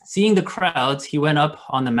Seeing the crowds, he went up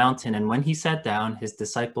on the mountain, and when he sat down, his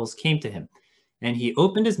disciples came to him. And he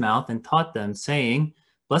opened his mouth and taught them, saying,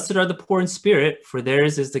 Blessed are the poor in spirit, for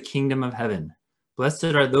theirs is the kingdom of heaven. Blessed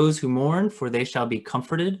are those who mourn, for they shall be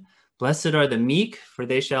comforted. Blessed are the meek, for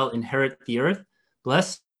they shall inherit the earth.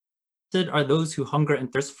 Blessed are those who hunger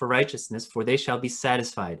and thirst for righteousness, for they shall be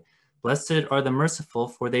satisfied. Blessed are the merciful,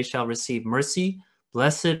 for they shall receive mercy.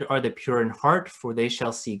 Blessed are the pure in heart, for they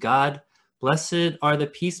shall see God. Blessed are the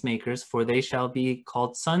peacemakers, for they shall be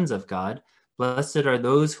called sons of God. Blessed are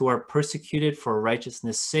those who are persecuted for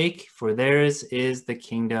righteousness' sake, for theirs is the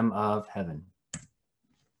kingdom of heaven.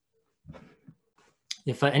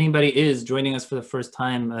 If anybody is joining us for the first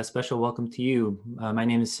time, a special welcome to you. My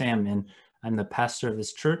name is Sam, and I'm the pastor of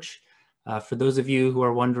this church. For those of you who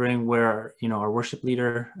are wondering where our worship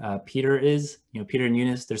leader Peter is, Peter and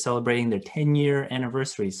Eunice, they're celebrating their 10-year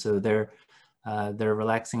anniversary, so they're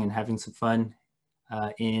relaxing and having some fun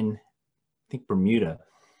in, I think, Bermuda.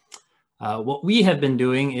 What we have been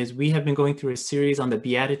doing is we have been going through a series on the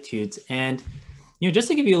Beatitudes, and just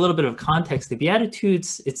to give you a little bit of context, the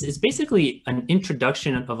Beatitudes, it's basically an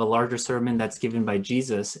introduction of a larger sermon that's given by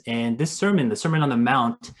Jesus. And this sermon, the Sermon on the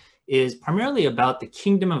Mount, is primarily about the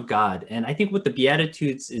kingdom of God. And I think what the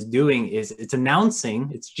Beatitudes is doing is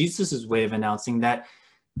it's Jesus's way of announcing that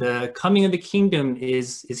the coming of the kingdom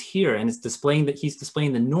is here, and it's displaying that he's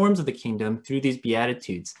displaying the norms of the kingdom through these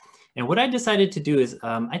Beatitudes. And what I decided to do is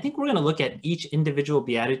I think we're going to look at each individual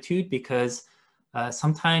Beatitude, because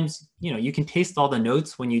sometimes, you can taste all the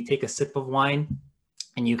notes when you take a sip of wine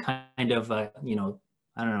and you kind of,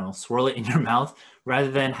 swirl it in your mouth rather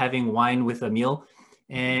than having wine with a meal.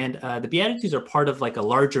 And the Beatitudes are part of like a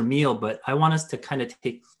larger meal, but I want us to kind of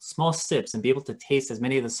take small sips and be able to taste as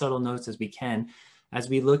many of the subtle notes as we can as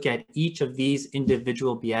we look at each of these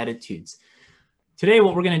individual Beatitudes. Today,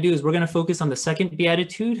 what we're going to do is we're going to focus on the second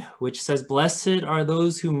Beatitude, which says, Blessed are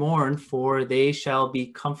those who mourn, for they shall be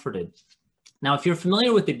comforted. Now, if you're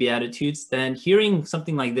familiar with the Beatitudes, then hearing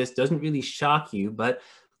something like this doesn't really shock you, but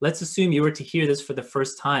let's assume you were to hear this for the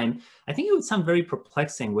first time. I think it would sound very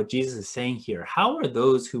perplexing what Jesus is saying here. How are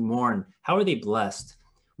those who mourn, how are they blessed?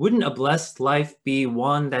 Wouldn't a blessed life be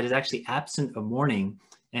one that is actually absent of mourning?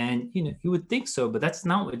 And you would think so, but that's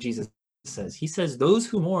not what Jesus says. He says, those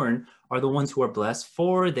who mourn are the ones who are blessed,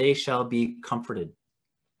 for they shall be comforted.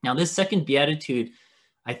 Now, this second Beatitude,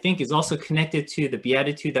 I think, is also connected to the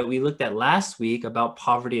Beatitude that we looked at last week about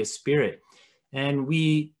poverty of spirit. And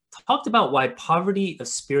we talked about why poverty of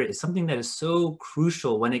spirit is something that is so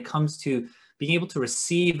crucial when it comes to being able to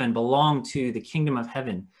receive and belong to the kingdom of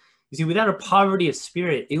heaven. You see, without a poverty of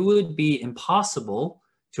spirit, it would be impossible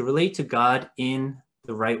to relate to God in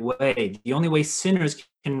the right way. The only way sinners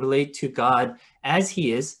can relate to God as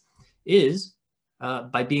he is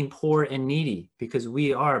by being poor and needy, because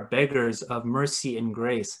we are beggars of mercy and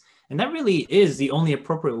grace. And that really is the only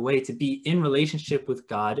appropriate way to be in relationship with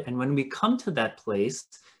God. And when we come to that place,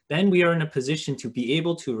 then we are in a position to be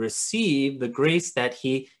able to receive the grace that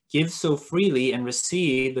he gives so freely and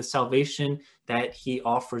receive the salvation that he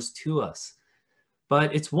offers to us.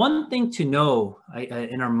 But it's one thing to know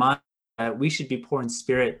in our mind that we should be poor in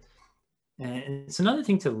spirit, and it's another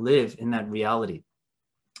thing to live in that reality.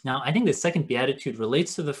 Now, I think the second Beatitude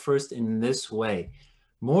relates to the first in this way.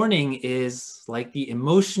 Mourning is like the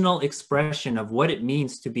emotional expression of what it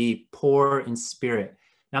means to be poor in spirit.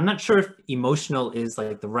 Now, I'm not sure if emotional is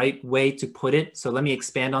like the right way to put it, so let me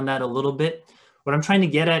expand on that a little bit. What I'm trying to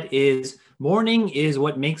get at is mourning is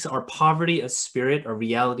what makes our poverty of spirit a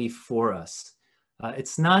reality for us.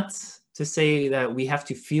 It's not to say that we have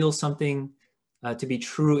to feel something to be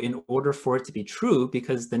true in order for it to be true,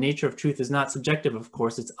 because the nature of truth is not subjective, of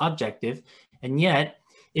course, it's objective. And yet,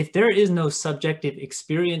 if there is no subjective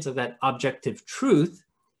experience of that objective truth,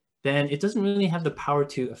 then it doesn't really have the power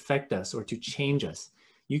to affect us or to change us.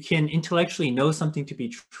 You can intellectually know something to be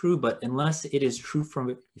true, but unless it is true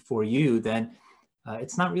for you, then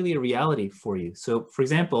it's not really a reality for you. So, for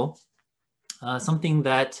example, something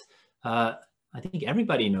that I think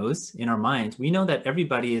everybody knows in our minds, we know that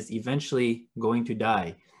everybody is eventually going to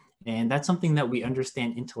die. And that's something that we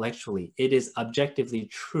understand intellectually. It is objectively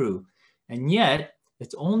true. And yet,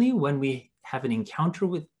 it's only when we have an encounter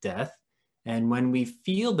with death and when we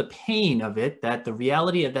feel the pain of it that the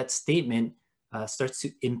reality of that statement starts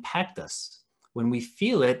to impact us. When we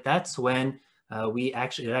feel it, that's when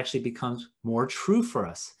it actually becomes more true for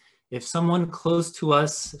us. If someone close to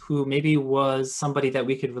us who maybe was somebody that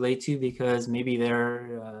we could relate to because maybe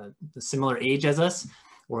they're the similar age as us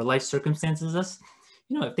or life circumstances us,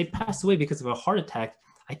 if they passed away because of a heart attack,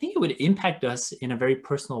 I think it would impact us in a very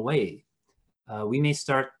personal way. we may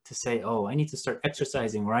start to say, oh, I need to start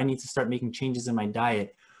exercising, or I need to start making changes in my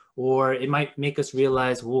diet. Or it might make us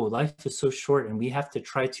realize, whoa, life is so short and we have to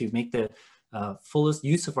try to make the fullest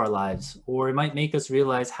use of our lives. Or it might make us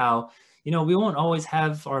realize how, we won't always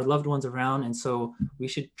have our loved ones around. And so we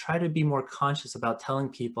should try to be more conscious about telling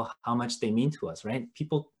people how much they mean to us, right?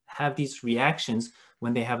 People have these reactions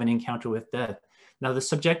when they have an encounter with death. Now, the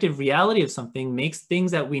subjective reality of something makes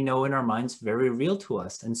things that we know in our minds very real to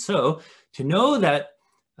us. And so to know that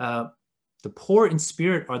the poor in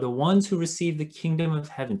spirit are the ones who receive the kingdom of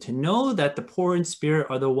heaven, to know that the poor in spirit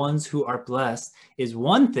are the ones who are blessed is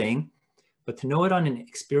one thing, but to know it on an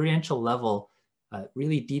experiential level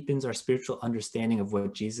really deepens our spiritual understanding of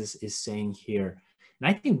what Jesus is saying here. And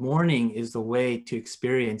I think mourning is the way to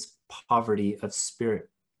experience poverty of spirit.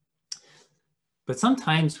 But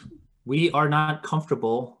sometimes we are not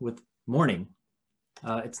comfortable with mourning.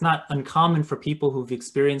 It's not uncommon for people who've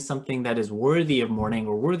experienced something that is worthy of mourning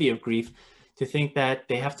or worthy of grief to think that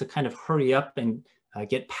they have to kind of hurry up and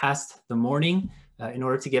get past the mourning in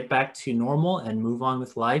order to get back to normal and move on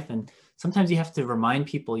with life. And sometimes you have to remind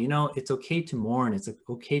people, it's okay to mourn, it's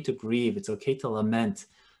okay to grieve, it's okay to lament,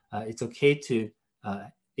 it's okay to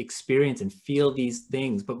experience and feel these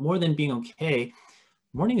things. But more than being okay,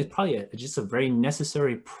 mourning is probably just a very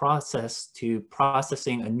necessary process to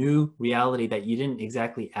processing a new reality that you didn't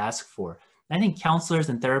exactly ask for. I think counselors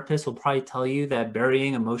and therapists will probably tell you that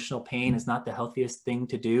burying emotional pain is not the healthiest thing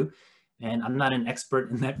to do. And I'm not an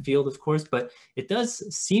expert in that field, of course, but it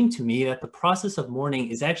does seem to me that the process of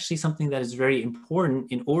mourning is actually something that is very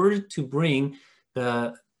important in order to bring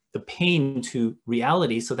the pain to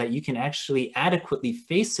reality so that you can actually adequately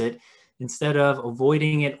face it instead of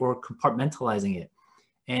avoiding it or compartmentalizing it.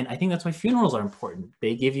 And I think that's why funerals are important.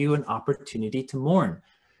 They give you an opportunity to mourn.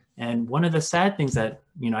 And one of the sad things that,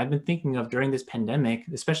 I've been thinking of during this pandemic,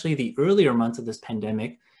 especially the earlier months of this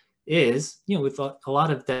pandemic, is, with a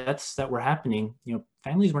lot of deaths that were happening,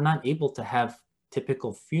 families were not able to have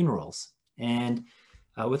typical funerals. And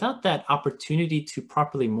without that opportunity to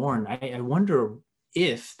properly mourn, I wonder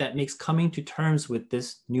if that makes coming to terms with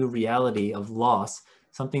this new reality of loss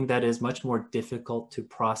something that is much more difficult to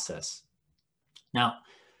process. Now,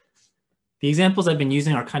 the examples I've been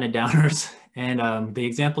using are kind of downers, and the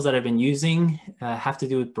examples that I've been using have to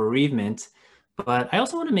do with bereavement. But I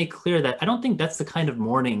also want to make clear that I don't think that's the kind of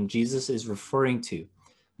mourning Jesus is referring to.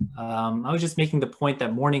 I was just making the point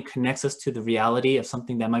that mourning connects us to the reality of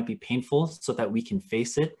something that might be painful so that we can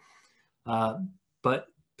face it. But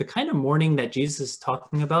the kind of mourning that Jesus is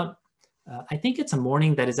talking about, I think it's a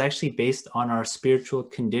mourning that is actually based on our spiritual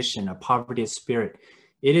condition, a poverty of spirit.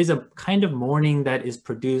 It is a kind of mourning that is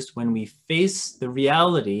produced when we face the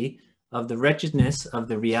reality of the wretchedness of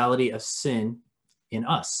the reality of sin in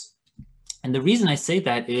us. And the reason I say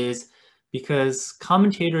that is because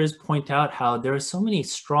commentators point out how there are so many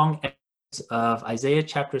strong echoes of Isaiah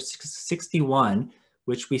chapter 61,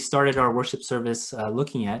 which we started our worship service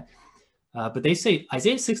looking at. But they say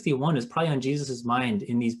Isaiah 61 is probably on Jesus's mind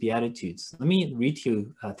in these Beatitudes. Let me read to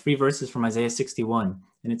you 3 verses from Isaiah 61.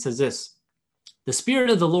 And it says this: "The Spirit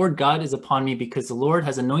of the Lord God is upon me because the Lord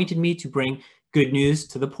has anointed me to bring good news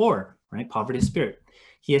to the poor," right? Poverty of spirit.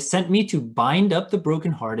 "He has sent me to bind up the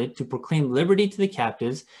brokenhearted, to proclaim liberty to the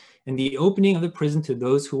captives, and the opening of the prison to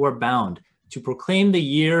those who are bound, to proclaim the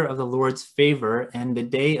year of the Lord's favor and the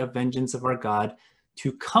day of vengeance of our God,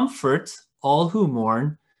 to comfort all who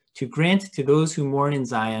mourn, to grant to those who mourn in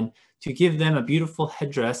Zion, to give them a beautiful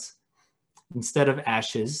headdress instead of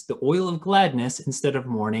ashes, the oil of gladness instead of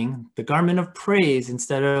mourning, the garment of praise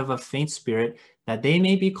instead of a faint spirit, that they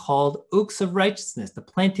may be called oaks of righteousness, the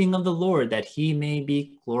planting of the Lord, that he may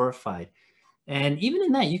be glorified." And even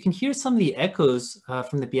in that, you can hear some of the echoes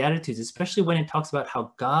from the Beatitudes, especially when it talks about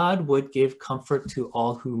how God would give comfort to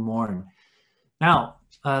all who mourn. Now,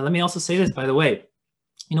 let me also say this, by the way.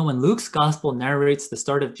 When Luke's gospel narrates the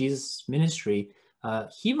start of Jesus' ministry,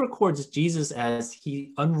 he records Jesus as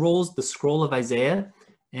he unrolls the scroll of Isaiah,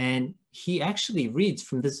 and he actually reads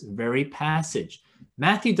from this very passage.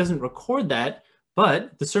 Matthew doesn't record that,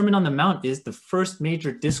 but the Sermon on the Mount is the first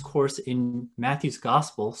major discourse in Matthew's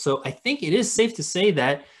gospel. So I think it is safe to say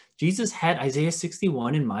that Jesus had Isaiah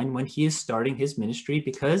 61 in mind when he is starting his ministry,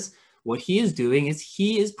 because what he is doing is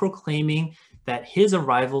he is proclaiming that his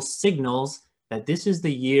arrival signals that this is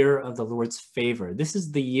the year of the Lord's favor. This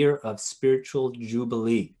is the year of spiritual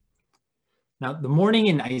jubilee. Now, the mourning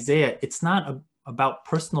in Isaiah, it's not about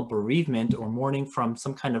personal bereavement or mourning from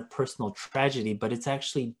some kind of personal tragedy, but it's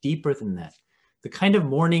actually deeper than that. The kind of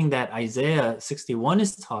mourning that Isaiah 61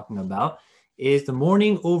 is talking about is the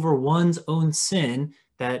mourning over one's own sin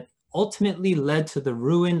that ultimately led to the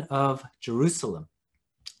ruin of Jerusalem.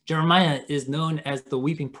 Jeremiah is known as the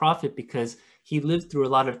weeping prophet because he lived through a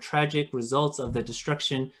lot of tragic results of the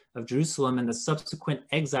destruction of Jerusalem and the subsequent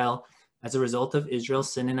exile as a result of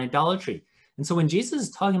Israel's sin and idolatry. And so when Jesus is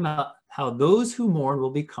talking about how those who mourn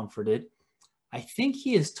will be comforted, I think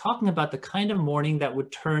he is talking about the kind of mourning that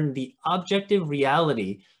would turn the objective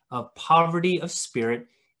reality of poverty of spirit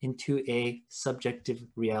into a subjective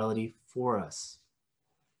reality for us.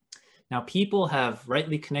 Now, people have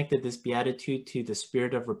rightly connected this beatitude to the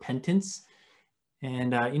spirit of repentance.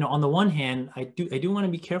 And, on the one hand, I do want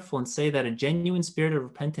to be careful and say that a genuine spirit of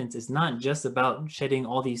repentance is not just about shedding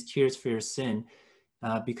all these tears for your sin,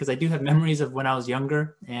 because I do have memories of when I was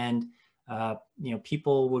younger and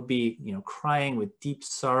people would be, crying with deep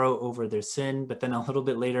sorrow over their sin, but then a little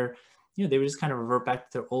bit later, they would just kind of revert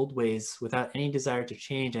back to their old ways without any desire to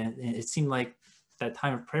change. And it seemed like that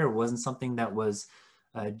time of prayer wasn't something that was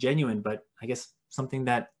genuine, but I guess something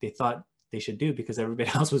that they thought they should do because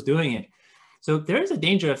everybody else was doing it. So there is a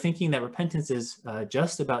danger of thinking that repentance is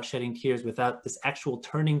just about shedding tears without this actual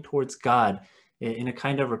turning towards God in a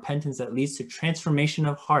kind of repentance that leads to transformation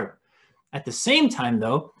of heart. At the same time,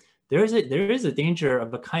 though, there is a danger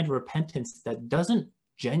of a kind of repentance that doesn't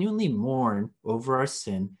genuinely mourn over our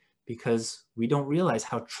sin because we don't realize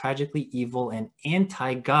how tragically evil and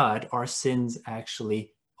anti-God our sins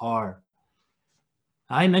actually are.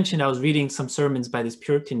 I mentioned I was reading some sermons by this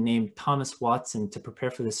Puritan named Thomas Watson to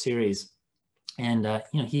prepare for this series. And,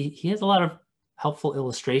 he has a lot of helpful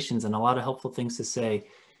illustrations and a lot of helpful things to say.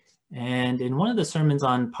 And in one of the sermons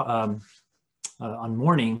on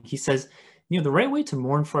mourning, he says, the right way to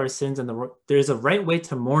mourn for our sins, and there's a right way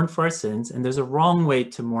to mourn for our sins, and there's a wrong way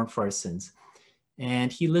to mourn for our sins.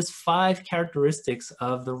 And he lists 5 characteristics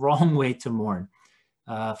of the wrong way to mourn.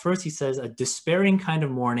 First, he says a despairing kind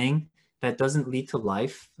of mourning that doesn't lead to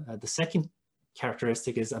life. The second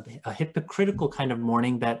characteristic is a hypocritical kind of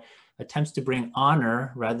mourning that attempts to bring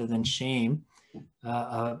honor rather than shame.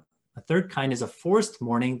 A third kind is a forced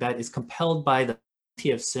mourning that is compelled by the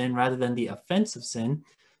penalty of sin rather than the offense of sin.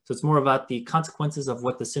 So it's more about the consequences of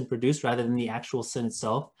what the sin produced rather than the actual sin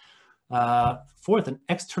itself. Fourth, an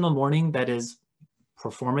external mourning that is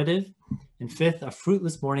performative. And fifth, a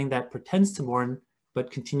fruitless mourning that pretends to mourn but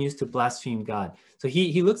continues to blaspheme God. So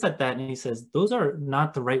he looks at that and he says, those are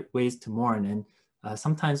not the right ways to mourn. And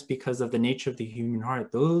sometimes because of the nature of the human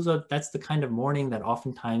heart, that's the kind of mourning that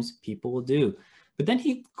oftentimes people will do. But then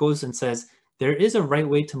he goes and says, there is a right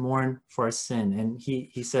way to mourn for our sin. And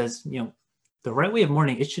he says, the right way of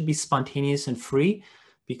mourning, it should be spontaneous and free,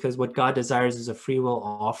 because what God desires is a free will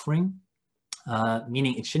offering,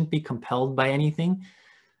 meaning it shouldn't be compelled by anything.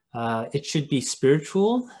 It should be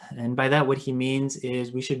spiritual. And by that, what he means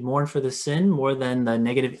is we should mourn for the sin more than the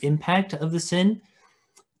negative impact of the sin.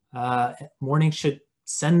 Mourning should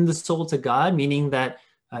send the soul to God, meaning that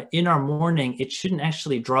in our mourning, it shouldn't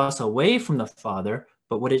actually draw us away from the Father,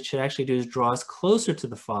 but what it should actually do is draw us closer to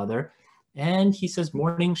the Father. And he says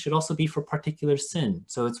mourning should also be for particular sin.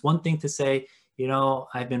 So it's one thing to say,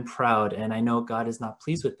 I've been proud and I know God is not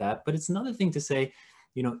pleased with that. But it's another thing to say,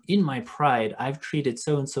 in my pride, I've treated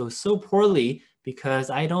so-and-so so poorly because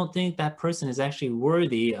I don't think that person is actually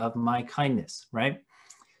worthy of my kindness, right?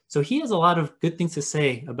 So he has a lot of good things to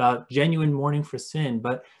say about genuine mourning for sin,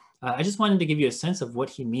 but I just wanted to give you a sense of what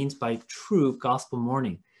he means by true gospel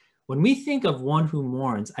mourning. When we think of one who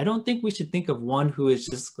mourns, I don't think we should think of one who is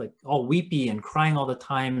just like all weepy and crying all the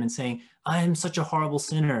time and saying, I am such a horrible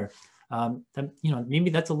sinner.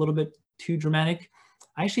 Maybe that's a little bit too dramatic.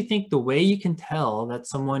 I actually think the way you can tell that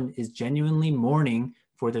someone is genuinely mourning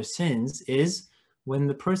for their sins is when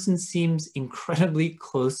the person seems incredibly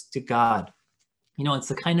close to God. It's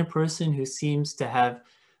the kind of person who seems to have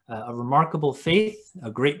a remarkable faith,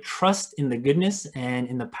 a great trust in the goodness and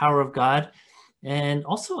in the power of God. And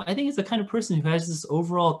also, I think it's the kind of person who has this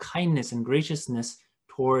overall kindness and graciousness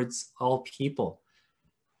towards all people.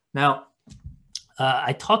 Now,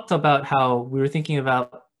 I talked about how we were thinking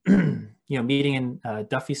about, meeting in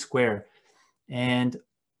Duffy Square. And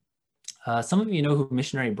some of you know who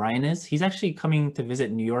Missionary Brian is. He's actually coming to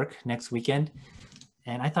visit New York next weekend.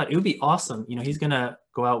 And I thought it would be awesome. He's going to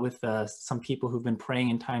go out with some people who've been praying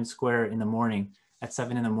in Times Square in the morning at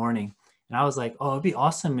 7 in the morning. And I was like, oh, it'd be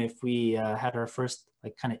awesome if we had our first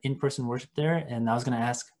kind of in-person worship there. And I was going to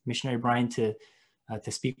ask Missionary Brian to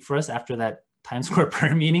speak for us after that Times Square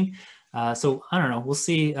prayer meeting. So I don't know. We'll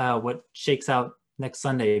see what shakes out next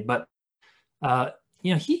Sunday. But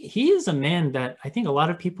he is a man that I think a lot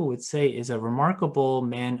of people would say is a remarkable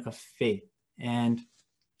man of faith. And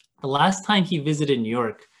the last time he visited New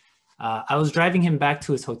York, I was driving him back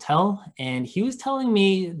to his hotel, and he was telling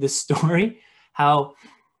me this story, how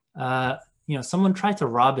someone tried to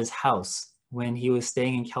rob his house when he was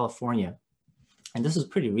staying in California. And this was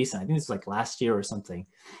pretty recent. I think this was like last year or something.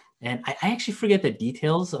 And I actually forget the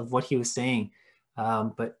details of what he was saying,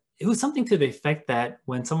 but it was something to the effect that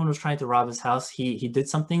when someone was trying to rob his house, he did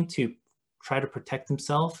something to try to protect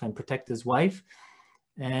himself and protect his wife.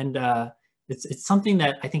 And it's something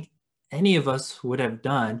that I think any of us would have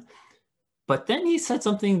done. But then he said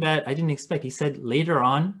something that I didn't expect. He said later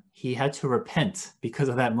on, he had to repent because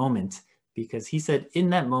of that moment, because he said in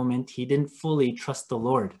that moment, he didn't fully trust the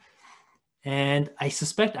Lord. And I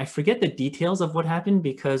suspect, I forget the details of what happened,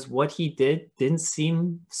 because what he did didn't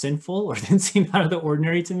seem sinful or didn't seem out of the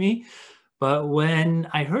ordinary to me. But when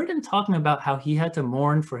I heard him talking about how he had to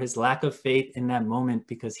mourn for his lack of faith in that moment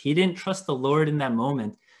because he didn't trust the Lord in that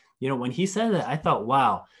moment, when he said that, I thought,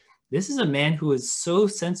 wow, this is a man who is so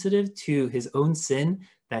sensitive to his own sin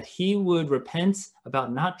that he would repent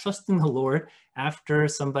about not trusting the Lord after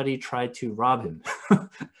somebody tried to rob him.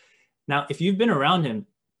 Now, if you've been around him,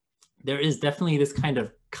 there is definitely this kind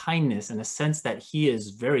of kindness and a sense that he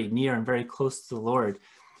is very near and very close to the Lord.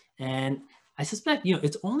 And I suspect,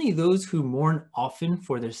 it's only those who mourn often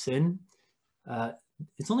for their sin.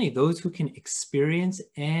 It's only those who can experience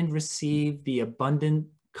and receive the abundant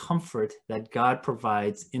comfort that God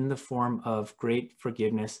provides in the form of great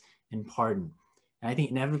forgiveness and pardon. And I think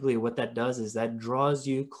inevitably what that does is that draws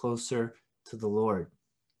you closer to the Lord.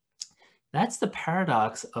 That's the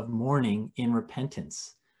paradox of mourning in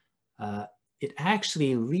repentance. It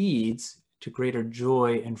actually leads to greater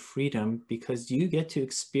joy and freedom because you get to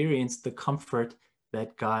experience the comfort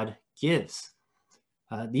that God gives.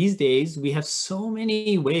 These days, we have so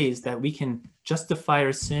many ways that we can justify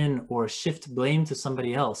our sin or shift blame to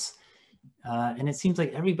somebody else. And it seems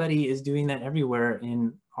like everybody is doing that everywhere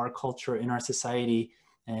in our culture, in our society,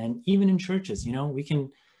 and even in churches. We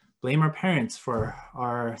can blame our parents for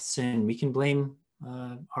our sin. We can blame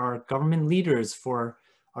our government leaders for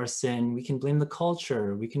our sin. We can blame the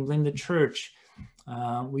culture. We can blame the church.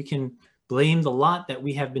 We can blame the lot that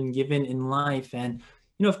we have been given in life. And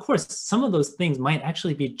of course, some of those things might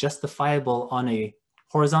actually be justifiable on a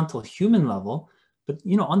horizontal human level, but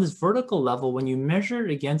on this vertical level, when you measure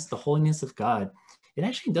it against the holiness of God, it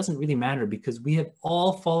actually doesn't really matter, because we have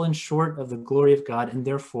all fallen short of the glory of God, and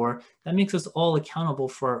therefore that makes us all accountable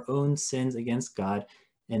for our own sins against God,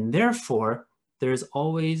 and therefore there's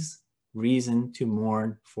always reason to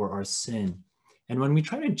mourn for our sin. And when we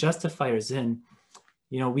try to justify our sin,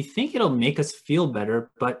 we think it'll make us feel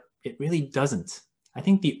better, but it really doesn't. I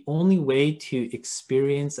think the only way to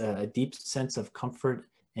experience a deep sense of comfort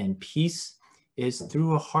and peace is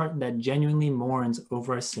through a heart that genuinely mourns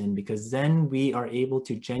over our sin, because then we are able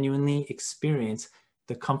to genuinely experience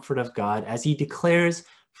the comfort of God as he declares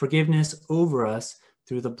forgiveness over us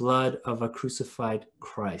through the blood of a crucified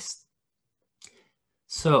Christ.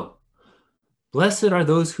 So, blessed are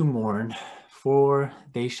those who mourn, for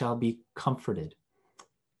they shall be comforted.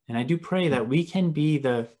 And I do pray that we can be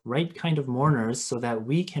the right kind of mourners so that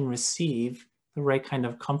we can receive the right kind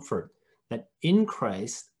of comfort that in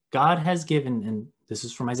Christ, God has given, and this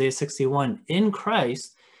is from Isaiah 61, in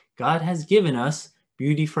Christ, God has given us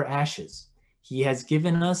beauty for ashes. He has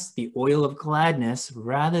given us the oil of gladness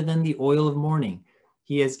rather than the oil of mourning.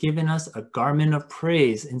 He has given us a garment of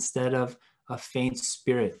praise instead of a faint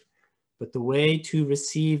spirit. But the way to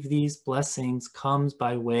receive these blessings comes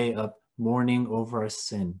by way of mourning over our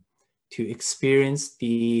sin, to experience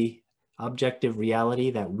the objective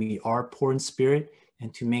reality that we are poor in spirit,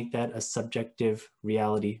 and to make that a subjective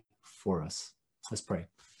reality for us. Let's pray.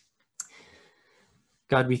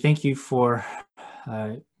 God, we thank you for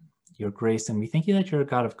your grace, and we thank you that you're a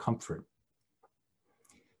God of comfort.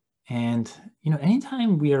 And,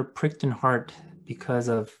 anytime we are pricked in heart because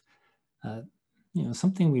of,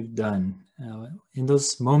 something we've done, in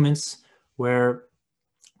those moments where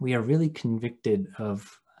we are really convicted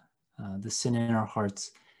of the sin in our hearts,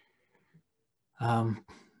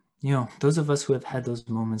 those of us who have had those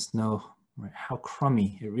moments know how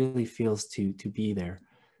crummy it really feels to be there.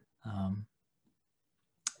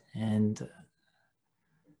 And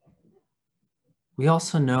we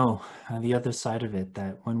also know the other side of it,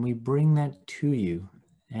 that when we bring that to you,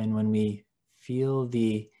 and when we feel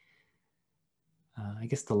the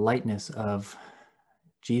lightness of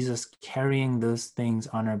Jesus carrying those things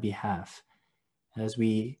on our behalf, as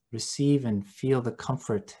we receive and feel the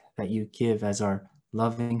comfort that you give as our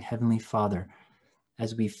loving Heavenly Father,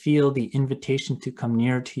 as we feel the invitation to come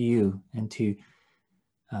near to you and to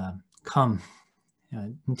come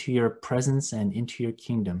into your presence and into your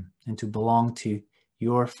kingdom, and to belong to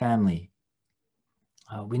your family.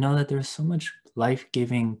 We know that there's so much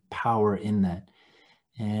life-giving power in that.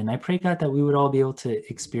 And I pray, God, that we would all be able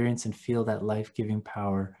to experience and feel that life-giving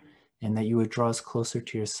power, and that you would draw us closer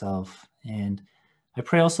to yourself. And I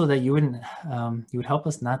pray also that you would help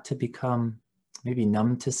us not to become maybe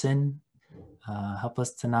numb to sin. Help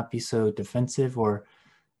us to not be so defensive or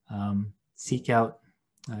seek out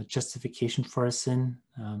justification for our sin,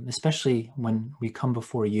 especially when we come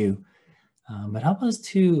before you. But help us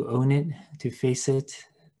to own it, to face it,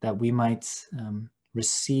 that we might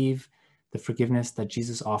receive the forgiveness that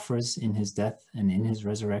Jesus offers in his death and in his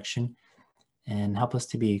resurrection, and help us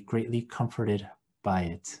to be greatly comforted by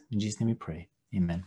it. In Jesus' name we pray. Amen.